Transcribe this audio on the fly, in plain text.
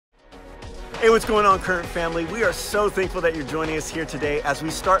Hey, what's going on, Current family? We are so thankful that you're joining us here today as we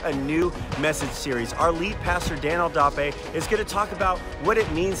start a new message series. Our lead pastor, Dan Aldape, is going to talk about what it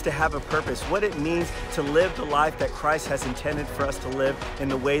means to have a purpose, what it means to live the life that Christ has intended for us to live in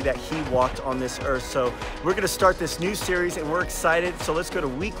the way that he walked on this earth. So we're going to start this new series and we're excited. So let's go to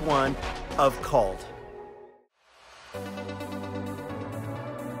week 1 of Called.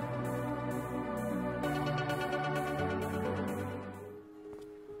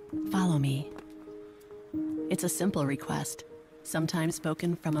 Follow me. It's a simple request, sometimes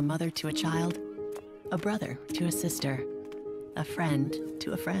spoken from a mother to a child, a brother to a sister, a friend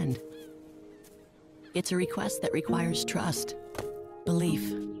to a friend. It's a request that requires trust,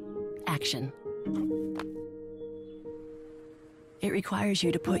 belief, action. It requires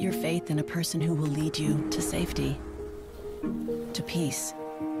you to put your faith in a person who will lead you to safety, to peace.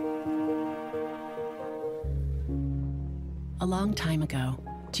 A long time ago,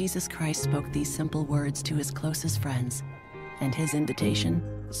 Jesus Christ spoke these simple words to his closest friends, and his invitation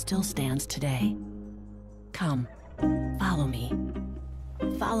still stands today. Come, follow me.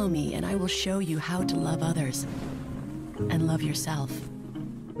 Follow me, and I will show you how to love others and love yourself.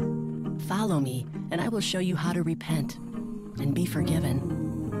 Follow me, and I will show you how to repent and be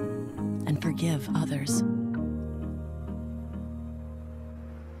forgiven and forgive others.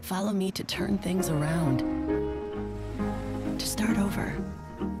 Follow me to turn things around, to start over,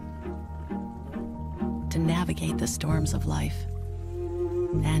 to navigate the storms of life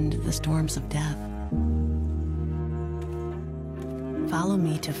and the storms of death. Follow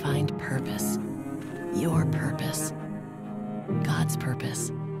me to find purpose, your purpose, God's purpose.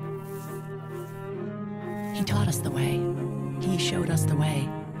 He taught us the way. He showed us the way.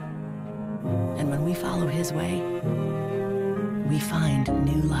 And when we follow his way, we find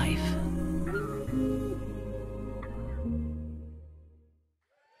new life.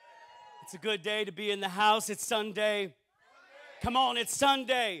 It's a good day to be in the house. It's Sunday. Come on, it's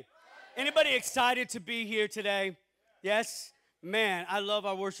Sunday. Anybody excited to be here today? Yes? Man, I love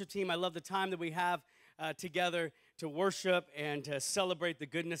our worship team. I love the time that we have together to worship and to celebrate the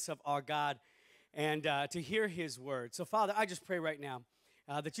goodness of our God and to hear his word. So, Father, I just pray right now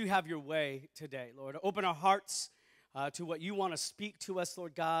that you have your way today, Lord. Open our hearts to what you want to speak to us,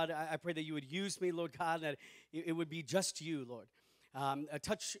 Lord God. I pray that you would use me, Lord God, that it would be just you, Lord.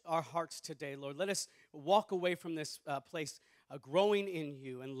 Touch our hearts today, Lord. Let us walk away from this place growing in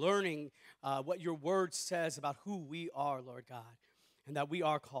you and learning what your word says about who we are, Lord God, and that we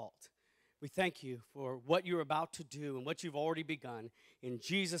are called. We thank you for what you're about to do and what you've already begun in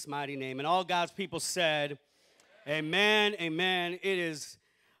Jesus' mighty name. And all God's people said, amen, amen. It is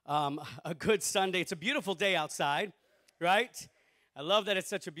a good Sunday. It's a beautiful day outside, right? I love that it's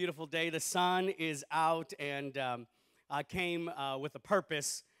such a beautiful day. The sun is out, and I came with a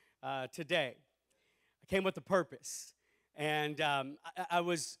purpose today. I came with a purpose. And I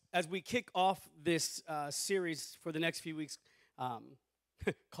was, as we kick off this series for the next few weeks,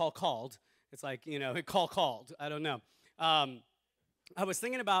 Called. It's like, called. I don't know. I was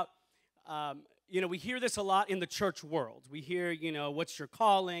thinking about, we hear this a lot in the church world. We hear, what's your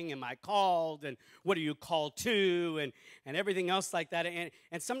calling? Am I called? And what are you called to? And everything else like that.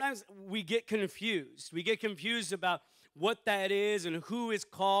 And sometimes we get confused. We get confused about what that is and who is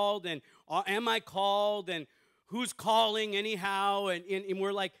called and am I called and who's calling anyhow. And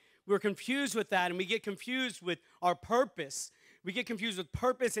we're confused with that, and we get confused with our purpose. We get confused with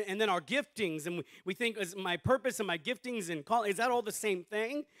purpose and then our giftings, and we think, is my purpose and my giftings and call, is that all the same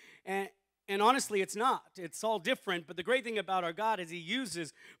thing? And honestly, it's not. It's all different, but the great thing about our God is he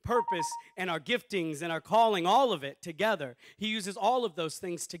uses purpose and our giftings and our calling, all of it together. He uses all of those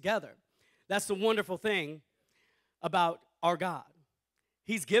things together. That's the wonderful thing about our God.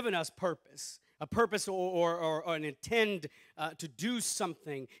 He's given us purpose, a purpose or an intent to do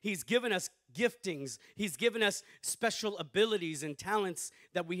something. He's given us giftings. He's given us special abilities and talents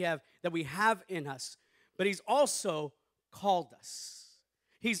that we have in us. But he's also called us.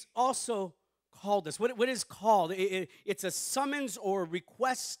 He's also called us. What is called? It's a summons or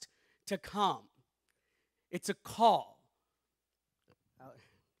request to come. It's a call.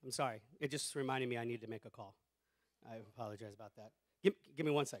 I'm sorry. It just reminded me I need to make a call. I apologize about that. Give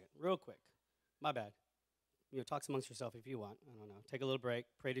me 1 second, real quick. My bad. Talk amongst yourself if you want. I don't know. Take a little break.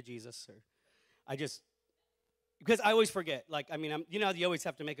 Pray to Jesus. Because I always forget. You always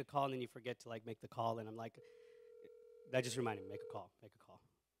have to make a call and then you forget to make the call. And I'm like, that just reminded me. Make a call. Make a call.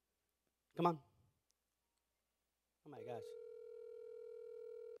 Come on. Oh my gosh.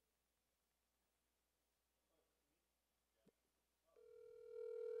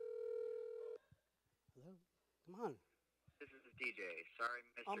 Hello? Come on. DJ. Sorry,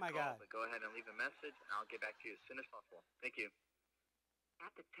 Mr. Oh, my Call, God. but go ahead and leave a message, and I'll get back to you as soon as possible. Thank you.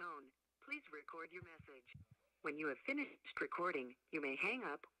 At the tone, please record your message. When you have finished recording, you may hang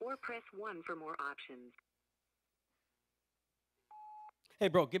up or press 1 for more options. Hey,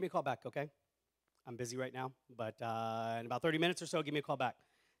 bro, give me a call back, okay? I'm busy right now, but in about 30 minutes or so, give me a call back.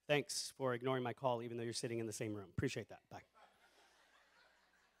 Thanks for ignoring my call, even though you're sitting in the same room. Appreciate that. Bye.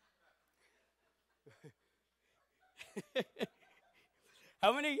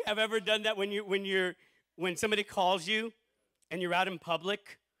 How many have ever done that when somebody calls you and you're out in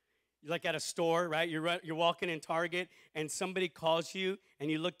public, you're like at a store, right? You're walking in Target and somebody calls you and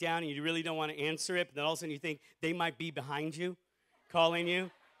you look down and you really don't want to answer it, but then all of a sudden you think they might be behind you calling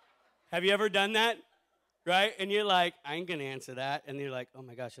you. Have you ever done that? Right? And you're like, I ain't gonna answer that. And you're like, oh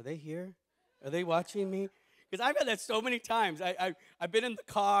my gosh, are they here? Are they watching me? Because I've had that so many times. I've been in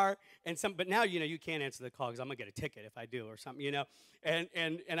the car but now you can't answer the call because I'm gonna get a ticket if I do or something,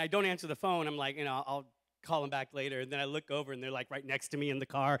 And I don't answer the phone. I'm like, I'll call them back later. And then I look over and they're like right next to me in the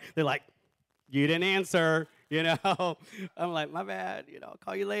car. They're like, you didn't answer, I'm like, my bad, I'll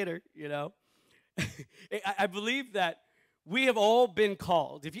call you later, I believe that we have all been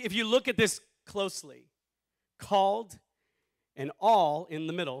called. If you look at this closely, called and all in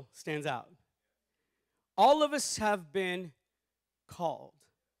the middle stands out. All of us have been called.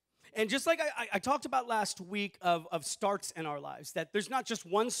 And just like I talked about last week of starts in our lives, that there's not just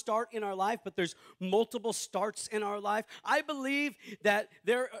one start in our life, but there's multiple starts in our life. I believe that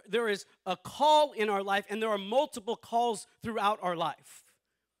there is a call in our life, and there are multiple calls throughout our life.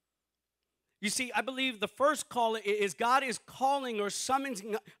 You see, I believe the first call is God is calling or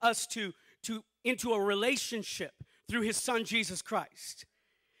summoning us into a relationship through his son, Jesus Christ.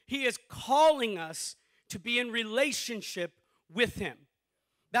 He is calling us to be in relationship with him.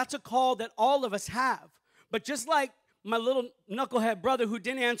 That's a call that all of us have. But just like my little knucklehead brother who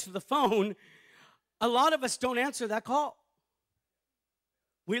didn't answer the phone, a lot of us don't answer that call.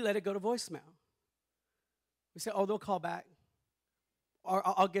 We let it go to voicemail. We say, oh, they'll call back. Or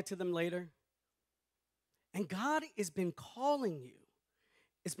I'll get to them later. And God has been calling you.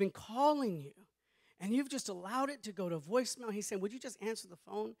 It's been calling you. And you've just allowed it to go to voicemail. He's saying, would you just answer the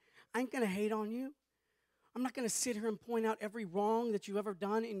phone? I ain't going to hate on you. I'm not going to sit here and point out every wrong that you've ever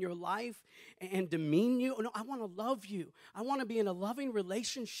done in your life and demean you. No, I want to love you. I want to be in a loving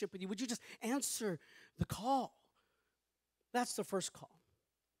relationship with you. Would you just answer the call? That's the first call.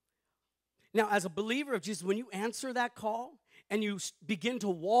 Now, as a believer of Jesus, when you answer that call and you begin to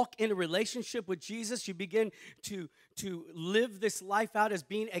walk in a relationship with Jesus, you begin to live this life out as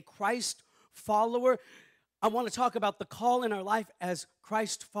being a Christ follower. I want to talk about the call in our life as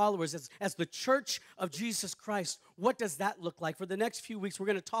Christ followers, as the church of Jesus Christ. What does that look like? For the next few weeks, we're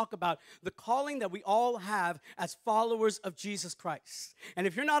going to talk about the calling that we all have as followers of Jesus Christ. And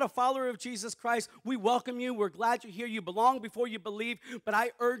if you're not a follower of Jesus Christ, we welcome you. We're glad you're here. You belong before you believe. But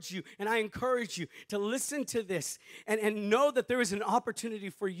I urge you and I encourage you to listen to this and know that there is an opportunity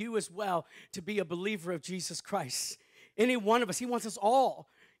for you as well to be a believer of Jesus Christ. Any one of us, he wants us all.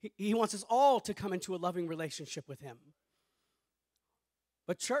 He wants us all to come into a loving relationship with him.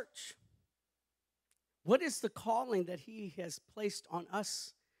 But church, what is the calling that he has placed on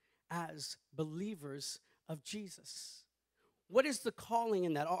us as believers of Jesus? What is the calling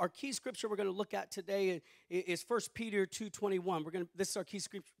in that? Our key scripture we're going to look at today is 1 Peter 2:21. This is our key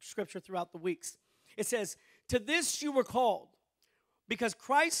scripture throughout the weeks. It says, to this you were called, because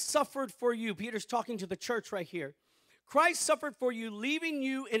Christ suffered for you. Peter's talking to the church right here. Christ suffered for you, leaving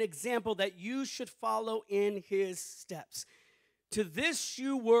you an example that you should follow in his steps. To this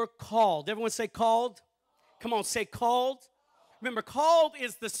you were called. Everyone say called. Come on, say called. Remember, called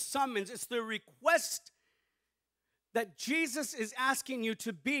is the summons. It's the request that Jesus is asking you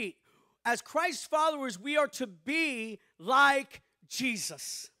to be. As Christ followers, we are to be like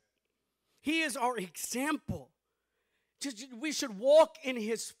Jesus. He is our example. We should walk in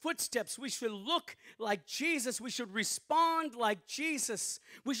his footsteps. We should look like Jesus. We should respond like Jesus.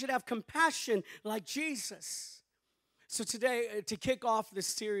 We should have compassion like Jesus. So today, to kick off this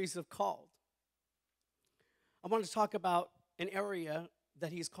series of Called, I want to talk about an area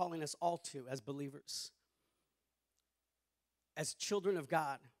that he's calling us all to as believers. As children of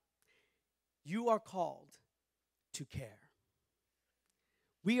God, you are called to care.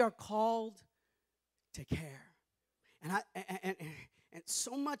 We are called to care. And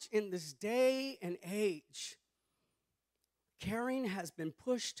so much in this day and age, caring has been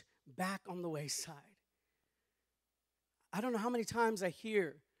pushed back on the wayside. I don't know how many times I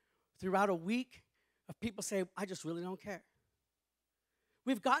hear throughout a week of people say, I just really don't care.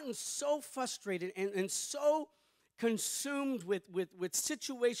 We've gotten so frustrated and so consumed with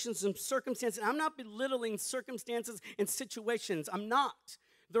situations and circumstances. And I'm not belittling circumstances and situations. I'm not.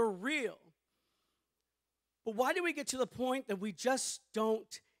 They're real. But why do we get to the point that we just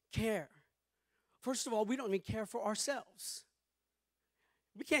don't care? First of all, we don't even care for ourselves.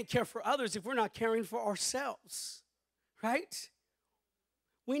 We can't care for others if we're not caring for ourselves, right?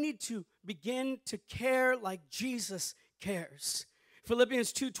 We need to begin to care like Jesus cares.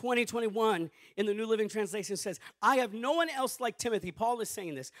 Philippians 2:20-21 in the New Living Translation says, I have no one else like Timothy. Paul is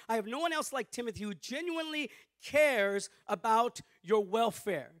saying this. I have no one else like Timothy who genuinely cares about your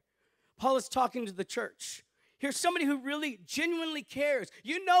welfare. Paul is talking to the church. Here's somebody who really genuinely cares.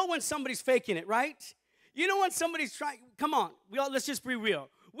 You know when somebody's faking it, right? You know when somebody's trying, come on, let's just be real.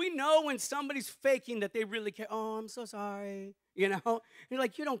 We know when somebody's faking that they really care. Oh, I'm so sorry, you know? And you're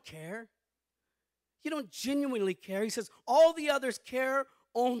like, you don't care. You don't genuinely care. He says, all the others care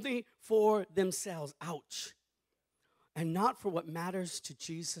only for themselves. Ouch. And not for what matters to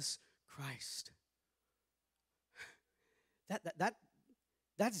Jesus Christ.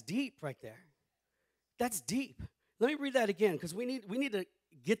 That's deep right there. That's deep. Let me read that again, because we need to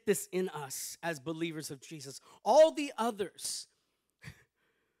get this in us as believers of Jesus. All the others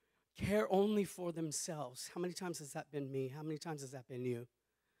care only for themselves. How many times has that been me? How many times has that been you?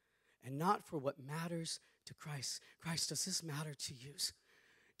 And not for what matters to Christ. Christ, does this matter to you?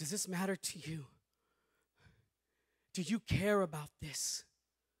 Does this matter to you? Do you care about this?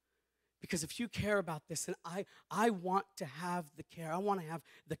 Because if you care about this, then I want to have the care. I want to have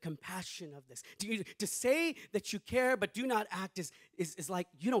the compassion of this. To say that you care but do not act is like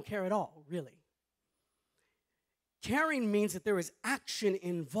you don't care at all, really. Caring means that there is action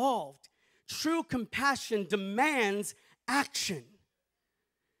involved. True compassion demands action.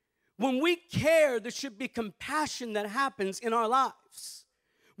 When we care, there should be compassion that happens in our lives.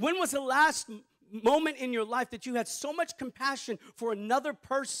 When was the last moment in your life that you had so much compassion for another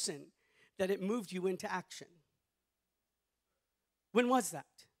person that it moved you into action? When was that?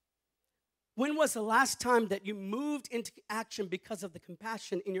 When was the last time that you moved into action because of the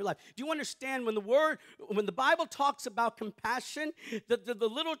compassion in your life? Do you understand when the Bible talks about compassion, the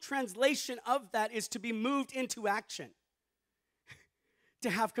little translation of that is to be moved into action? To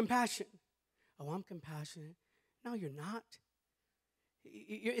have compassion. Oh, I'm compassionate. No, you're not.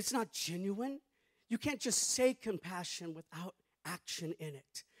 It's not genuine. You can't just say compassion without action in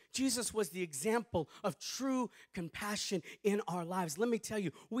it. Jesus was the example of true compassion in our lives. Let me tell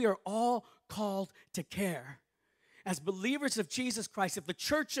you, we are all called to care. As believers of Jesus Christ, if the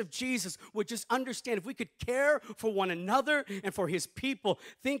church of Jesus would just understand, if we could care for one another and for his people,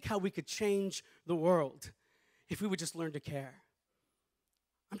 think how we could change the world if we would just learn to care.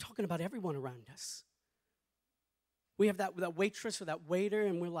 I'm talking about everyone around us. We have that waitress or that waiter,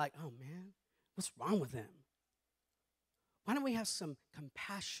 and we're like, oh man, what's wrong with them? Why don't we have some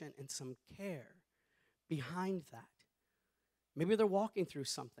compassion and some care behind that? Maybe they're walking through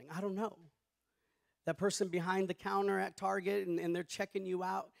something. I don't know. That person behind the counter at Target, and they're checking you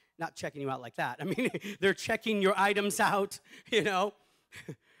out. Not checking you out like that. I mean, they're checking your items out, you know.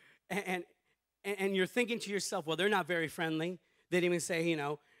 and you're thinking to yourself, well, they're not very friendly. They didn't even say, you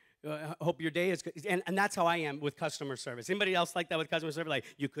know, hope your day is good. And that's how I am with customer service. Anybody else like that with customer service? Like,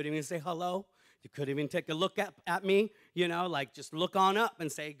 you couldn't even say hello. You couldn't even take a look at me, you know, like just look on up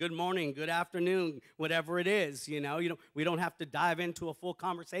and say good morning, good afternoon, whatever it is, you know. We don't have to dive into a full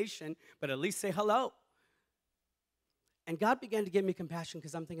conversation, but at least say hello. And God began to give me compassion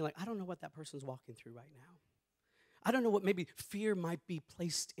because I'm thinking like, I don't know what that person's walking through right now. I don't know what maybe fear might be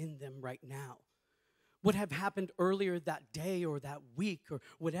placed in them right now. What have happened earlier that day or that week or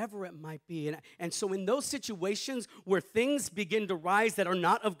whatever it might be. And so in those situations where things begin to rise that are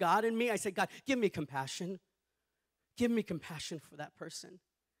not of God in me, I say, God, give me compassion. Give me compassion for that person.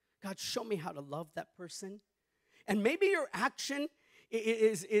 God, show me how to love that person. And maybe your action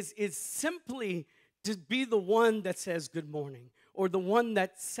is simply to be the one that says good morning or the one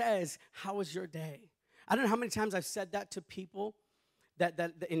that says, how was your day? I don't know how many times I've said that to people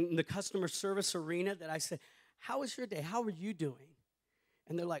that in the customer service arena that I said, how was your day? How are you doing?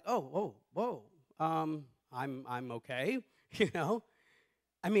 And they're like, whoa, I'm okay, you know?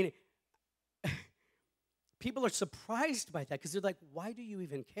 I mean, people are surprised by that because they're like, why do you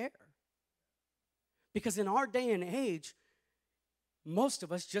even care? Because in our day and age, most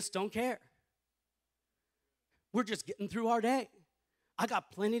of us just don't care. We're just getting through our day. I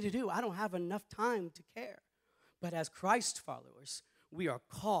got plenty to do. I don't have enough time to care. But as Christ followers, we are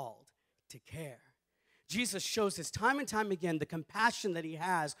called to care. Jesus shows us time and time again the compassion that he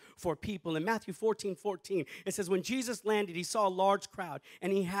has for people. In Matthew 14:14, it says, when Jesus landed, he saw a large crowd,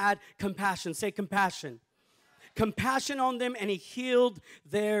 and he had compassion. Say compassion. compassion on them, and he healed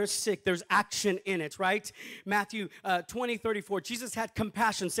their sick. There's action in it, right? Matthew 20:34. Jesus had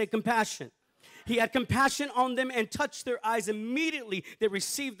compassion. Say compassion. He had compassion on them and touched their eyes. Immediately, they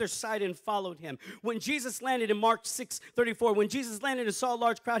received their sight and followed him. When Jesus landed in Mark 6:34, when Jesus landed and saw a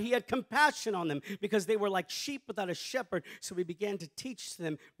large crowd, he had compassion on them because they were like sheep without a shepherd. So he began to teach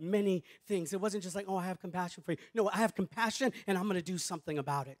them many things. It wasn't just like, oh, I have compassion for you. No, I have compassion and I'm going to do something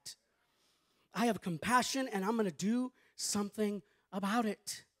about it. I have compassion and I'm going to do something about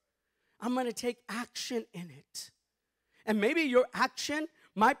it. I'm going to take action in it. And maybe your action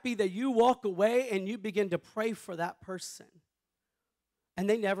might be that you walk away and you begin to pray for that person, and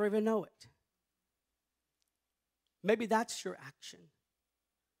they never even know it. Maybe that's your action.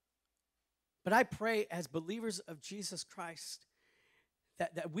 But I pray as believers of Jesus Christ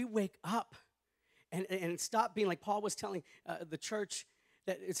that we wake up and stop being, like Paul was telling the church,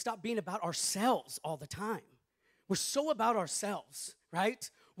 that it stop being about ourselves all the time. We're so about ourselves, right?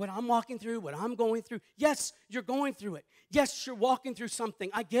 What I'm walking through, what I'm going through. Yes, you're going through it. Yes, you're walking through something.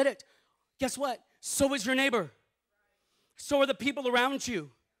 I get it. Guess what? So is your neighbor. So are the people around you.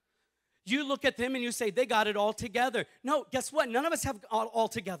 You look at them and you say, they got it all together. No, guess what? None of us have it all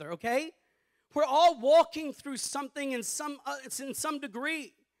together, okay? We're all walking through something in some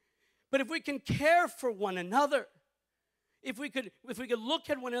degree. But if we can care for one another, if we could look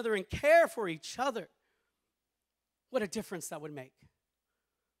at one another and care for each other, what a difference that would make.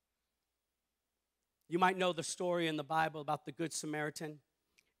 You might know the story in the Bible about the Good Samaritan.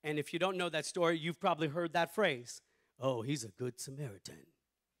 And if you don't know that story, you've probably heard that phrase. Oh, he's a good Samaritan,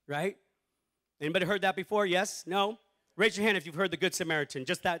 right? Anybody heard that before? Yes? No? Raise your hand if you've heard the Good Samaritan,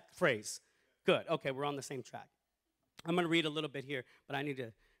 just that phrase. Good. Okay, we're on the same track. I'm going to read a little bit here, but I need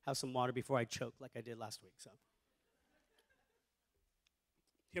to have some water before I choke like I did last week. So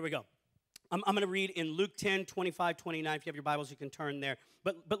here we go. I'm going to read in Luke 10, 25, 29. If you have your Bibles, you can turn there.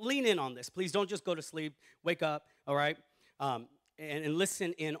 But lean in on this. Please don't just go to sleep. Wake up, all right? And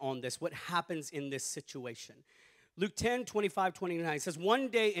listen in on this, what happens in this situation. Luke 10, 25, 29 says, one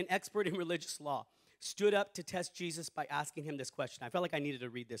day an expert in religious law stood up to test Jesus by asking him this question. I felt like I needed to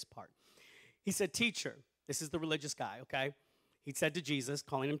read this part. He said, teacher, this is the religious guy, okay? He said to Jesus,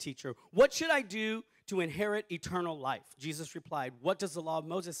 calling him teacher, what should I do to inherit eternal life? Jesus replied, what does the law of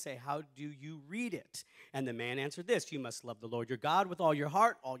Moses say? How do you read it? And the man answered this, you must love the Lord your God with all your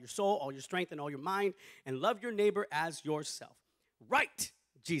heart, all your soul, all your strength, and all your mind, and love your neighbor as yourself. Right,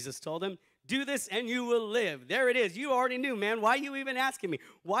 Jesus told him, do this and you will live. There it is. You already knew, man. Why are you even asking me?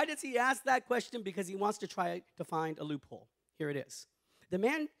 Why does he ask that question? Because he wants to try to find a loophole. Here it is. The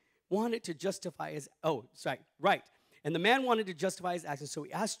man wanted to justify his, right. And the man wanted to justify his actions, so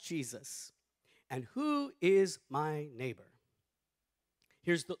he asked Jesus, and who is my neighbor?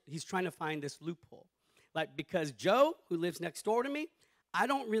 He's trying to find this loophole. Like, because Joe, who lives next door to me, I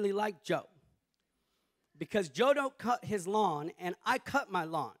don't really like Joe. Because Joe don't cut his lawn, and I cut my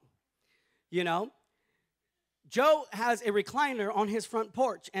lawn. You know? Joe has a recliner on his front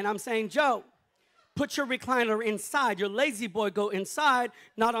porch, and I'm saying, Joe, put your recliner inside. Your lazy boy go inside,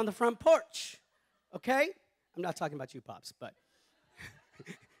 not on the front porch. Okay? I'm not talking about you, Pops, but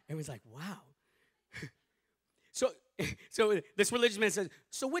everyone's like, wow. So this religious man says,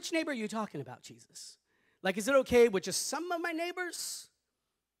 so which neighbor are you talking about, Jesus? Like, is it okay with just some of my neighbors?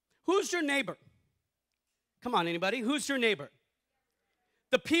 Who's your neighbor? Come on, anybody? Who's your neighbor?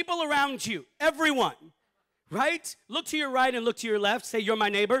 The people around you, everyone, right? Look to your right and look to your left. Say, you're my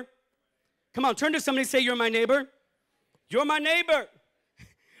neighbor. Come on, turn to somebody and say, you're my neighbor. You're my neighbor.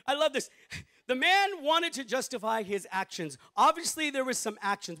 I love this. The man wanted to justify his actions. Obviously, there was some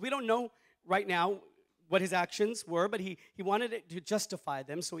actions. We don't know right now what his actions were, but he wanted it to justify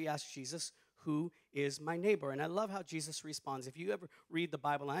them, so he asked Jesus, who is my neighbor? And I love how Jesus responds. If you ever read the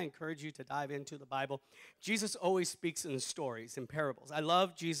Bible, and I encourage you to dive into the Bible, Jesus always speaks in stories, in parables. I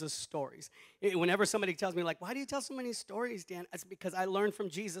love Jesus' stories. Whenever somebody tells me, like, why do you tell so many stories, Dan? It's because I learned from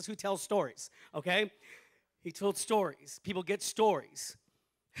Jesus, who tells stories, okay? He told stories. People get stories.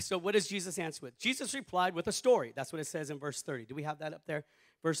 So what does Jesus answer with? Jesus replied with a story. That's what it says in verse 30. Do we have that up there?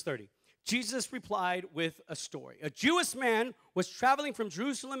 Verse 30. Jesus replied with a story. A Jewish man was traveling from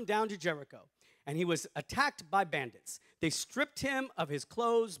Jerusalem down to Jericho, and he was attacked by bandits. They stripped him of his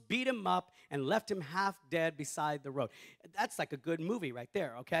clothes, beat him up, and left him half dead beside the road. That's like a good movie right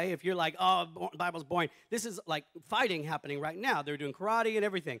there, okay? If you're like, oh, the Bible's boring. This is like fighting happening right now. They're doing karate and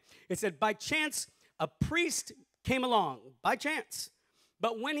everything. It said, by chance, a priest came along, by chance.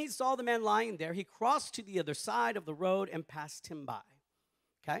 But when he saw the man lying there, he crossed to the other side of the road and passed him by,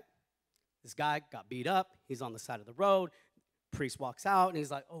 okay? This guy got beat up. He's on the side of the road. Priest walks out, and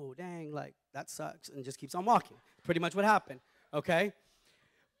he's like, oh, dang, like, that sucks, and just keeps on walking. Pretty much what happened, okay?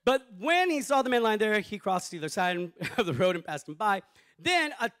 But when he saw the man lying there, he crossed to the other side of the road and passed him by.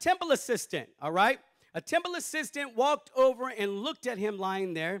 Then a temple assistant, all right? A temple assistant walked over and looked at him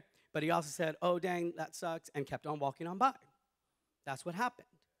lying there, but he also said, oh, dang, that sucks, and kept on walking on by. That's what happened.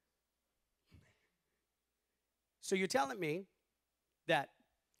 So you're telling me that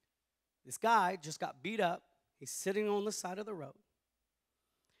this guy just got beat up. He's sitting on the side of the road.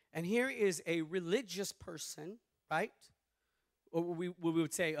 And here is a religious person, right? Or we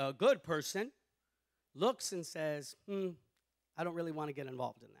would say a good person, looks and says, I don't really want to get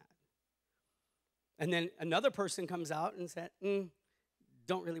involved in that. And then another person comes out and said,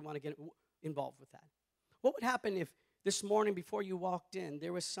 don't really want to get involved with that. What would happen if this morning before you walked in,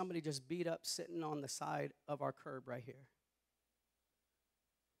 there was somebody just beat up sitting on the side of our curb right here?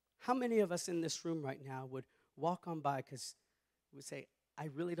 How many of us in this room right now would walk on by because we would say, I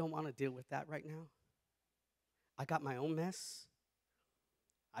really don't want to deal with that right now. I got my own mess.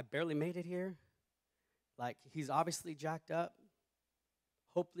 I barely made it here. Like, he's obviously jacked up.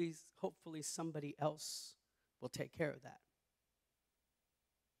 Hopefully somebody else will take care of that.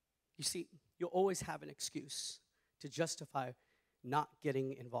 You see, you'll always have an excuse to justify not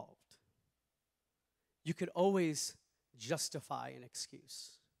getting involved. You could always justify an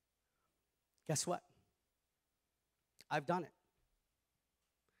excuse. Guess what? I've done it.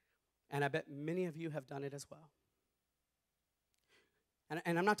 And I bet many of you have done it as well.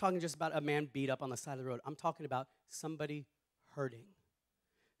 And I'm not talking just about a man beat up on the side of the road. I'm talking about somebody hurting.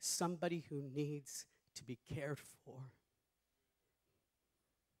 Somebody who needs to be cared for.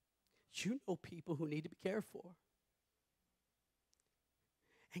 You know people who need to be cared for.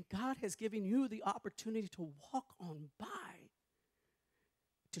 And God has given you the opportunity to walk on by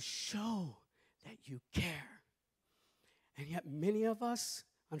to show that you care. And yet many of us,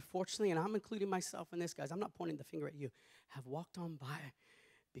 unfortunately, and I'm including myself in this, guys, I'm not pointing the finger at you, have walked on by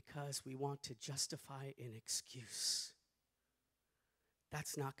because we want to justify an excuse.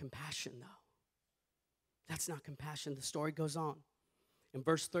 That's not compassion, though. That's not compassion. The story goes on. In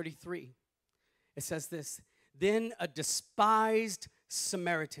verse 33, it says this, then a despised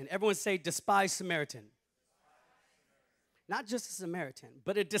Samaritan. Everyone say despised Samaritan. Not just a Samaritan,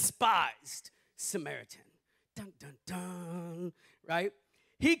 but a despised Samaritan. Dun, dun, dun, right?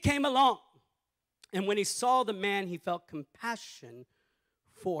 He came along, and when he saw the man, he felt compassion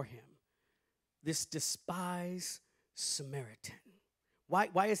for him. This despised Samaritan.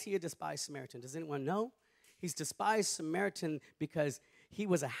 Why is he a despised Samaritan? Does anyone know? He's despised Samaritan because he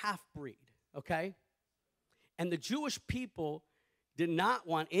was a half-breed, okay? And the Jewish people did not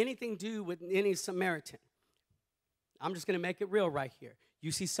want anything to do with any Samaritan. I'm just going to make it real right here.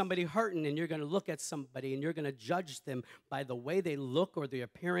 You see somebody hurting, and you're going to look at somebody, and you're going to judge them by the way they look or their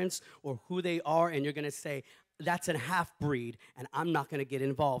appearance or who they are, and you're going to say, that's a half-breed, and I'm not going to get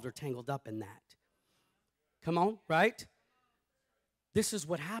involved or tangled up in that. Come on, right? This is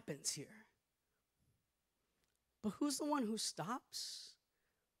what happens here. But who's the one who stops?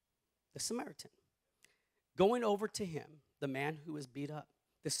 The Samaritan. Going over to him, the man who was beat up,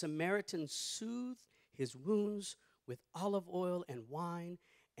 the Samaritan soothed his wounds with olive oil and wine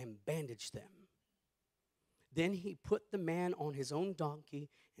and bandaged them. Then he put the man on his own donkey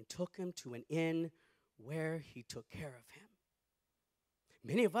and took him to an inn where he took care of him.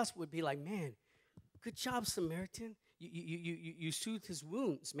 Many of us would be like, man, good job, Samaritan. You soothed his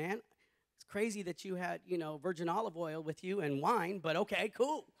wounds, man. It's crazy that you had, virgin olive oil with you and wine, but okay,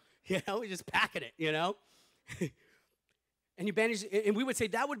 cool. We're just packing it, And you bandaged, and we would say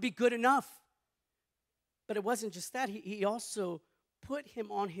that would be good enough. But it wasn't just that. He also put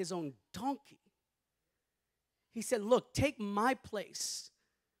him on his own donkey. He said, look, take my place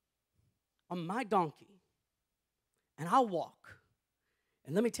on my donkey, and I'll walk.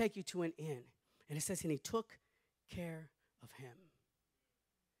 And let me take you to an inn. And it says, and he took care of him.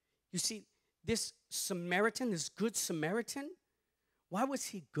 You see, this Samaritan, this good Samaritan, why was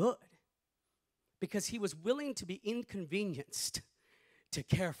he good? Because he was willing to be inconvenienced to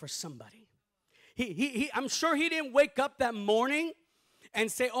care for somebody. I'm sure he didn't wake up that morning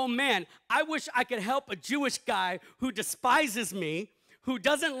and say, oh man, I wish I could help a Jewish guy who despises me, who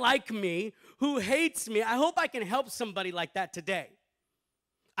doesn't like me, who hates me. I hope I can help somebody like that today.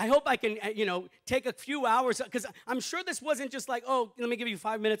 I hope I can, take a few hours, because I'm sure this wasn't just like, oh, let me give you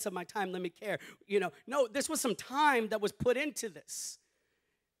 5 minutes of my time, let me care. No, this was some time that was put into this.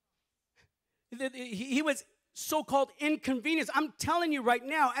 He was so-called inconvenience. I'm telling you right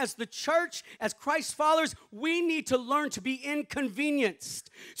now, as the church, as Christ's followers, we need to learn to be inconvenienced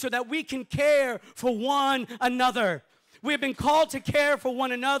so that we can care for one another. We have been called to care for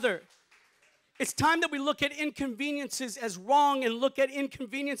one another. It's time that we look at inconveniences as wrong and look at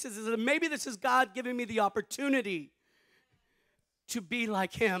inconveniences as maybe this is God giving me the opportunity to be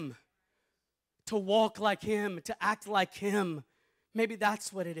like him, to walk like him, to act like him. Maybe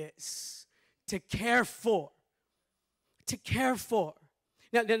that's what it is, to care for. To care for.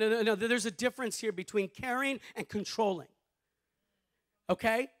 Now, no, there's a difference here between caring and controlling.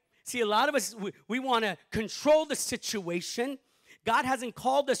 Okay? See, a lot of us, we want to control the situation. God hasn't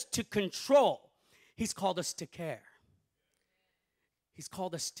called us to control. He's called us to care. He's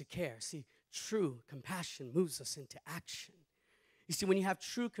called us to care. See, true compassion moves us into action. You see, when you have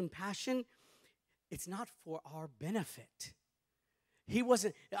true compassion, it's not for our benefit.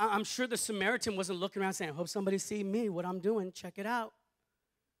 I'm sure the Samaritan wasn't looking around saying, I hope somebody see me, what I'm doing, check it out.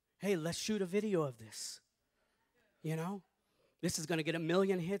 Hey, let's shoot a video of this. You know, this is going to get 1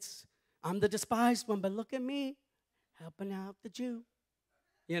 million hits. I'm the despised one, but look at me, helping out the Jew.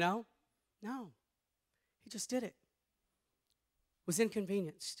 You know? No. He just did it. Was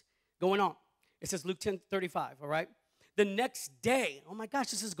inconvenienced. Going on. It says Luke 10:35, all right? The next day, oh my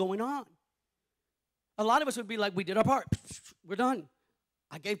gosh, this is going on. A lot of us would be like, we did our part. We're done.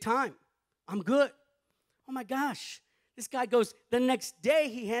 I gave time. I'm good. Oh my gosh. This guy goes, the next day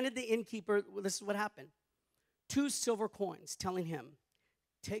he handed the innkeeper, well, this is what happened, 2 silver coins telling him,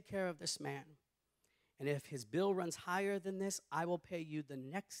 take care of this man. And if his bill runs higher than this, I will pay you the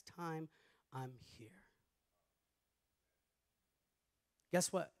next time I'm here.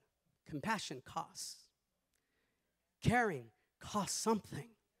 Guess what? Compassion costs. Caring costs something.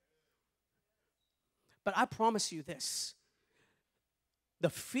 But I promise you this. The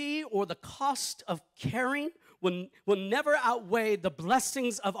fee or the cost of caring will never outweigh the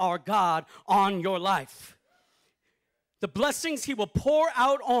blessings of our God on your life. The blessings he will pour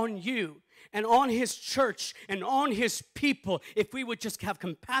out on you and on his church and on his people if we would just have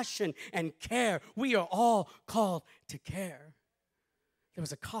compassion and care. We are all called to care. There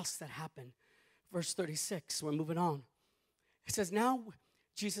was a cost that happened. Verse 36, we're moving on. It says, now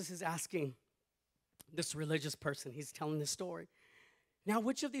Jesus is asking this religious person, he's telling this story. Now,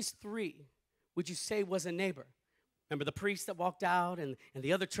 which of these 3 would you say was a neighbor? Remember the priest that walked out and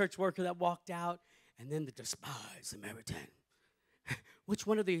the other church worker that walked out and then the despised Samaritan. Which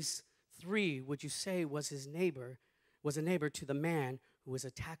one of these 3 would you say was a neighbor to the man who was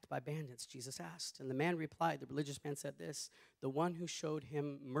attacked by bandits? Jesus asked. And the man replied, the religious man said this, the one who showed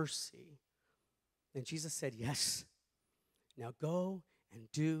him mercy. And Jesus said, yes. Now go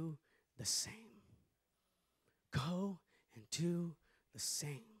and do the same. Go and do the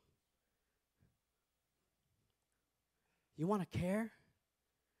same. You want to care?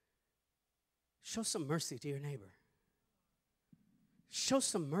 Show some mercy to your neighbor. Show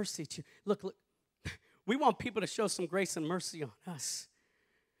some mercy to, look, we want people to show some grace and mercy on us.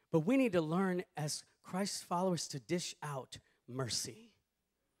 But we need to learn as Christ's followers to dish out mercy.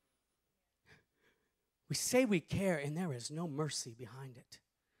 We say we care and there is no mercy behind it.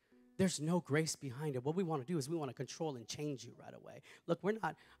 There's no grace behind it. What we want to do is we want to control and change you right away. Look,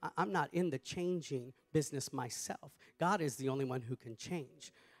 I'm not in the changing business myself. God is the only one who can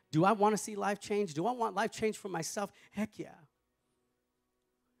change. Do I want to see life change? Do I want life change for myself? Heck yeah.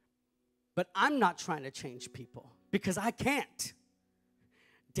 But I'm not trying to change people because I can't.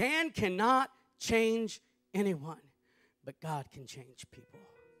 Dan cannot change anyone, but God can change people.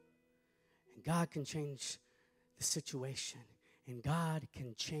 And God can change the situation. And God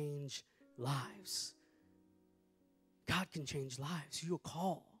can change lives. God can change lives. You are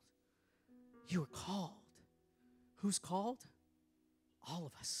called. You are called. Who's called? All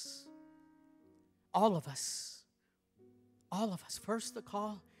of us. All of us. All of us. First, the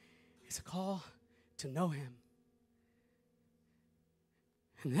call is a call to know him.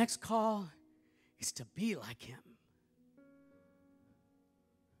 And the next call is to be like him.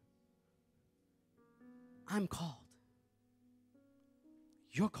 I'm called.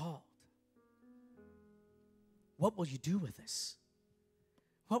 You're called. What will you do with this?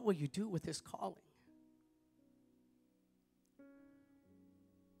 What will you do with this calling?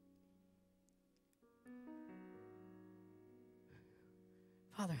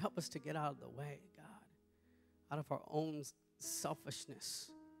 Father, help us to get out of the way, God, out of our own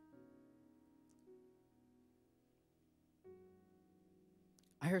selfishness.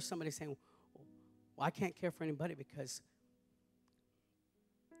 I heard somebody saying, well, I can't care for anybody because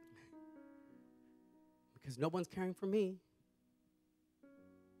no one's caring for me.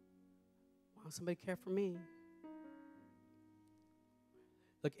 Why don't somebody care for me?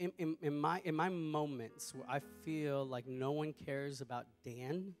 Look, in my moments where I feel like no one cares about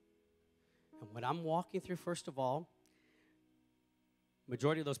Dan and what I'm walking through, first of all,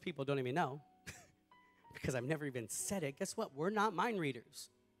 Majority of those people don't even know because I've never even said it. Guess what? We're not mind readers,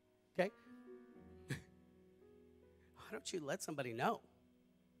 okay? Why don't you let somebody know?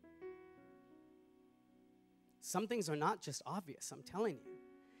 Some things are not just obvious, I'm telling you.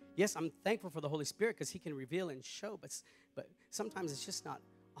 Yes, I'm thankful for the Holy Spirit because he can reveal and show, but sometimes it's just not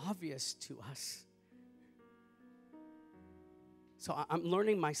obvious to us. So I'm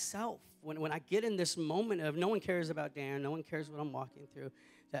learning myself when I get in this moment of no one cares about Dan, no one cares what I'm walking through,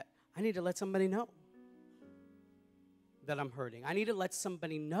 that I need to let somebody know that I'm hurting. I need to let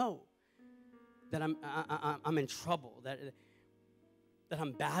somebody know that I'm in trouble, that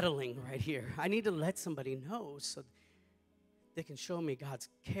I'm battling right here. I need to let somebody know so they can show me God's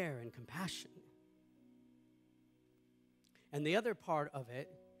care and compassion. And the other part of it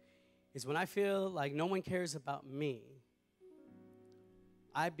is when I feel like no one cares about me,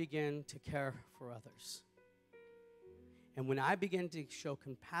 I begin to care for others. And when I begin to show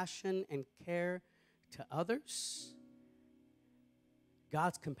compassion and care to others,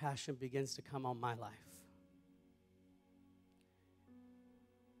 God's compassion begins to come on my life.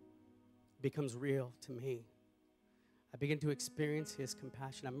 It becomes real to me. I begin to experience his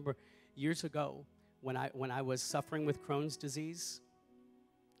compassion. I remember years ago when I was suffering with Crohn's disease,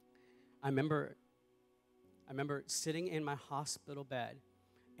 I remember sitting in my hospital bed,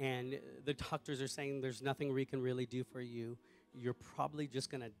 and the doctors are saying there's nothing we can really do for you. You're probably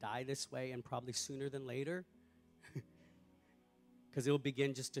just going to die this way, and probably sooner than later, because it will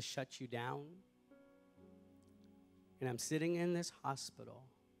begin just to shut you down. And I'm sitting in this hospital,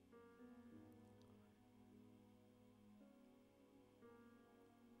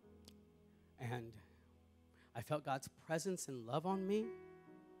 and I felt God's presence and love on me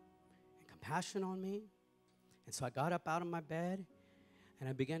and compassion on me. And so I got up out of my bed, and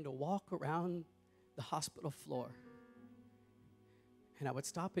I began to walk around the hospital floor. And I would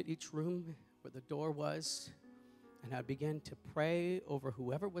stop at each room where the door was, and I began to pray over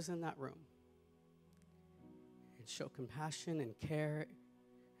whoever was in that room and show compassion and care.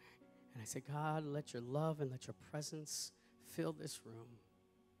 And I said, God, let your love and let your presence fill this room.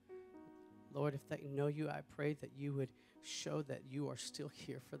 Lord, if they know you, I pray that you would show that you are still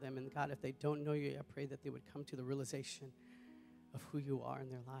here for them. And God, if they don't know you, I pray that they would come to the realization of who you are in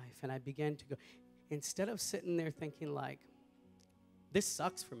their life. And I began to go, instead of sitting there thinking like, this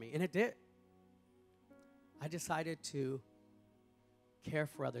sucks for me, and it did, I decided to care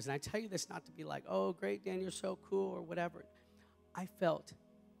for others. And I tell you this not to be like, oh, great, Dan, you're so cool, or whatever. I felt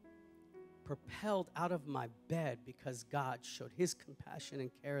propelled out of my bed because God showed his compassion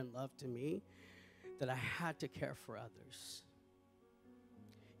and care and love to me that I had to care for others.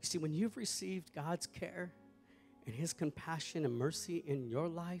 You see, when you've received God's care and his compassion and mercy in your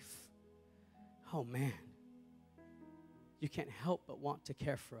life, oh man, you can't help but want to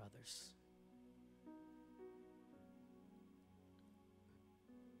care for others.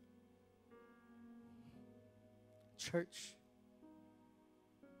 Church,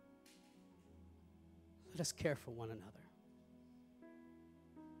 let us care for one another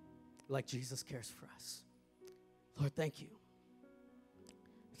like Jesus cares for us. Lord, thank you.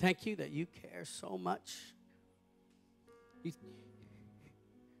 Thank you that you care so much.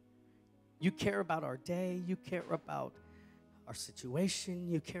 You care about our day. You care about our situation.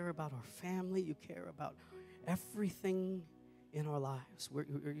 You care about our family. You care about everything in our lives.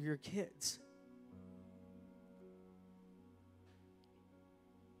 We're your kids.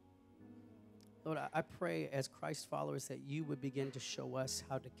 Lord, I pray as Christ followers that you would begin to show us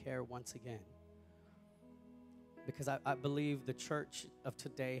how to care once again. Because I believe the church of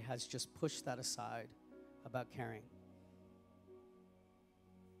today has just pushed that aside about caring.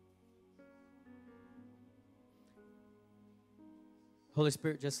 Holy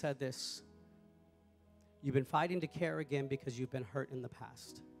Spirit just said this. You've been fighting to care again because you've been hurt in the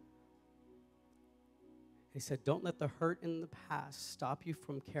past. He said, don't let the hurt in the past stop you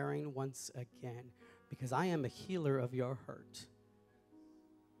from caring once again, because I am a healer of your hurt.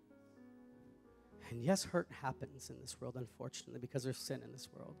 And yes, hurt happens in this world, unfortunately, because there's sin in this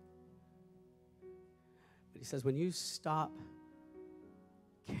world. But he says, when you stop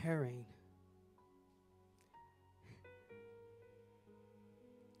caring,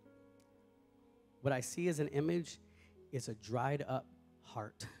 what I see as an image is a dried up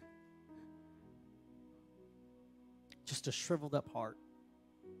heart. Just a shriveled up heart.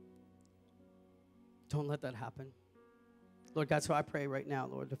 Don't let that happen. Lord God, so I pray right now,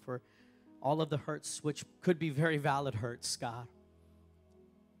 Lord, for all of the hurts, which could be very valid hurts, God.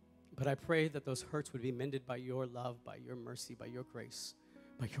 But I pray that those hurts would be mended by your love, by your mercy, by your grace,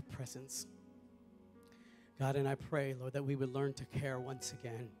 by your presence. God, and I pray, Lord, that we would learn to care once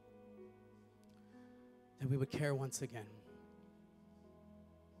again. That we would care once again.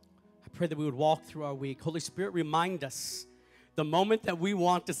 I pray that we would walk through our week. Holy Spirit, remind us the moment that we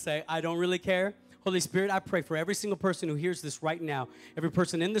want to say, I don't really care. Holy Spirit, I pray for every single person who hears this right now, every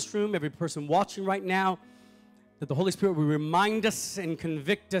person in this room, every person watching right now, that the Holy Spirit will remind us and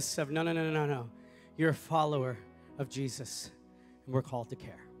convict us of, no. You're a follower of Jesus, and we're called to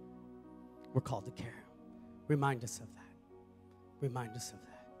care. We're called to care. Remind us of that. Remind us of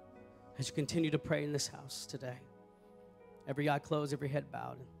that. As you continue to pray in this house today, every eye closed, every head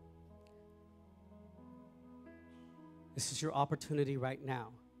bowed. This is your opportunity right now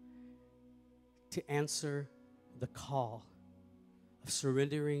to answer the call of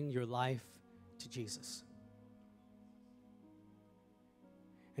surrendering your life to Jesus.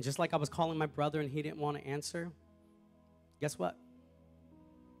 And just like I was calling my brother and he didn't want to answer, guess what?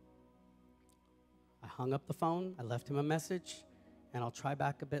 I hung up the phone, I left him a message, and I'll try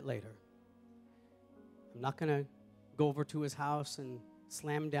back a bit later. I'm not going to go over to his house and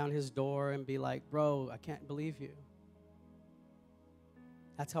slam down his door and be like, bro, I can't believe you.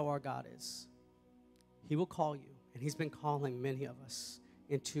 That's how our God is. He will call you, and he's been calling many of us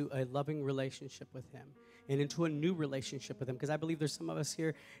into a loving relationship with him and into a new relationship with him, because I believe there's some of us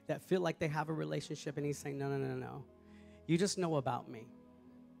here that feel like they have a relationship, and he's saying, no. You just know about me.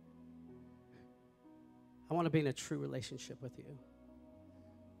 I want to be in a true relationship with you.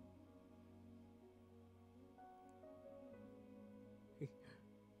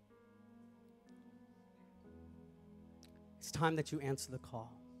 It's time that you answer the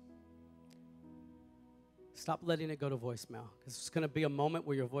call. Stop letting it go to voicemail, because it's going to be a moment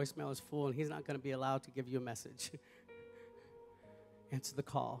where your voicemail is full and he's not going to be allowed to give you a message. Answer the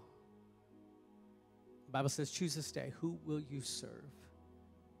call. The Bible says, choose this day. Who will you serve?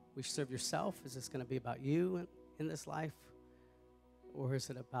 Will you serve yourself? Is this going to be about you in this life? Or is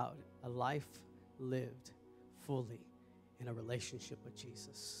it about a life lived fully in a relationship with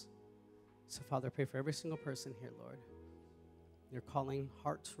Jesus? So, Father, I pray for every single person here, Lord. You're calling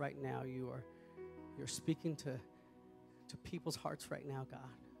hearts right now. You're speaking to people's hearts right now, God.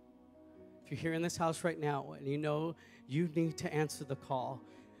 If you're here in this house right now and you know you need to answer the call,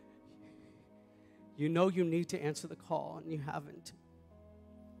 you know you need to answer the call and you haven't,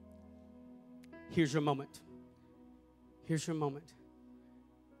 here's your moment. Here's your moment.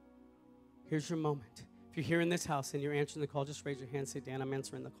 Here's your moment. If you're here in this house and you're answering the call, just raise your hand and say, Dan, I'm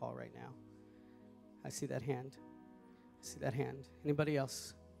answering the call right now. I see that hand. I see that hand. Anybody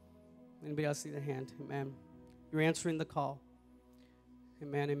else? Anybody else see that hand? Amen. You're answering the call.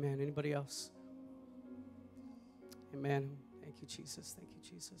 Amen, amen. Anybody else? Amen. Thank you, Jesus. Thank you,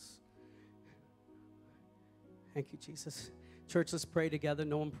 Jesus. Thank you, Jesus. Church, let's pray together.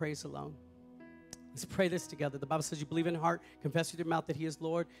 No one prays alone. Let's pray this together. The Bible says you believe in your heart, confess with your mouth that he is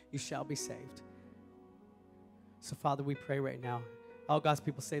Lord, you shall be saved. So, Father, we pray right now. All God's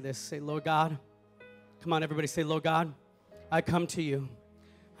people say this. Say, Lord God. Come on, everybody. Say, Lord God, I come to you.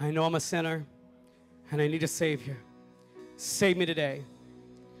 I know I'm a sinner, and I need a Savior. Save me today.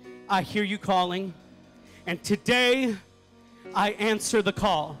 I hear you calling, and today I answer the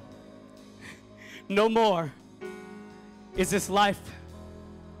call. No more is this life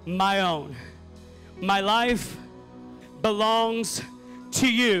my own. My life belongs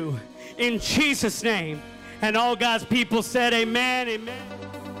to you. In Jesus' name. And all God's people said, amen,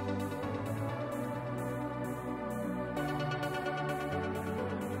 amen.